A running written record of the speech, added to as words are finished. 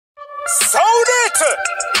Sound it!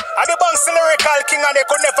 And the Banks lyrical king and they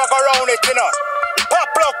could never go round it, you know. Pop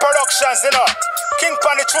Plug Productions, you know. King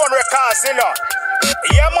Pan the Throne Records, you know.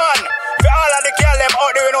 Yeah, man. For all of the girl them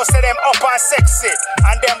out there, you know, say them up and sexy.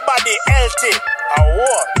 And them body healthy. A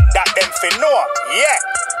war that them fi know. Yeah.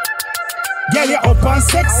 Girl, you up and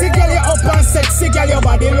sexy, girl, you up and sexy, girl, your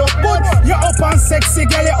body look good. You up and sexy,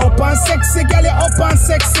 girl, you up and sexy, girl, you up and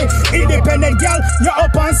sexy. Independent girl, you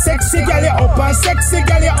up and sexy, girl, you up and sexy,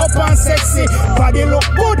 girl, you up and sexy. Body look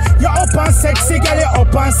good, you up and sexy, girl, you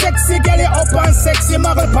up and sexy, girl, you up and sexy.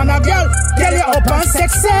 Muggle pan a girl, girl, you up and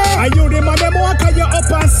sexy. And you the man them walk, you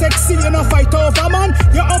up and sexy. You no fight over man,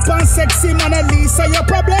 you up and sexy. Man at least your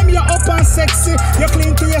problem, you up and sexy. You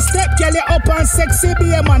clean to your step, girl, you up and sexy.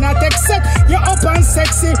 Be a man at except. You up and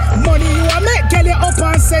sexy, money you a make, girl you up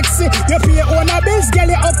and sexy. You pay your own bills, girl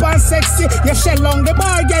you up and sexy. You shell on the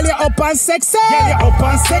bar, girl you up and sexy. Girl you up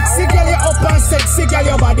and sexy, girl you up and sexy. Girl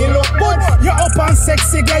your body look good, you up and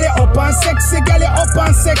sexy. Girl you up and sexy, girl you up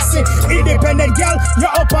and sexy. Independent girl, you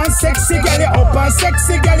up and sexy. Girl you up and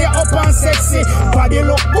sexy, girl you up and sexy. Body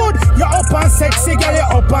look good, you up and sexy. Girl you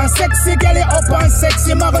up and sexy, girl you up and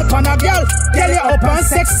sexy. Muggle pan a girl you up and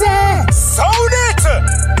sexy. Sound it!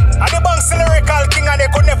 And the Banks lyrical king and they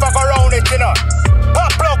could never go round it, you know.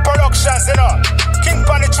 Pop Plug Productions, you know. King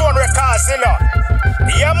Pan the Throne Records, you know.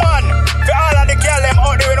 Yeah, man. For all of the girl them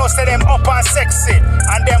out there, you know, say them up and sexy.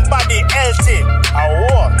 And them body healthy. A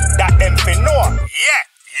war that them fi know. Yeah.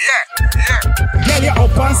 Girl, you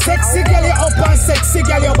up and sexy, girl, you up and sexy,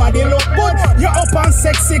 girl, your body look good. You up and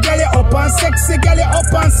sexy, girl, you up and sexy, girl, you up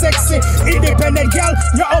and sexy. Independent girl,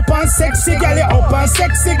 you up and sexy, girl, you up and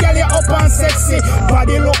sexy, girl, you up and sexy.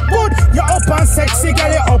 Body look good, you up and sexy, girl,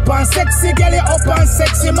 you up and sexy, girl, you up and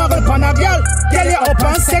sexy. Muggle pan a girl you up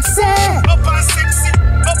and sexy. Up and sexy,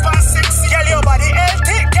 up and sexy. Girl, your body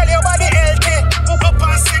healthy, girl, your body healthy. Up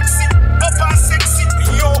and sexy, up and sexy.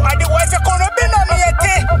 Yo, and the wife you gonna be na me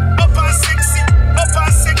ete. Up and sexy, up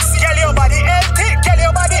and sexy. Girl, your body healthy, girl,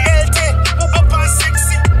 your body healthy. Up and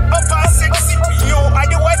sexy, up and sexy. Yo,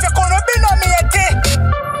 and the wife you gonna be na me ete.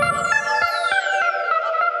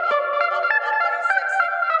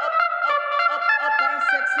 Up and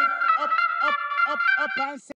sexy, up and sexy.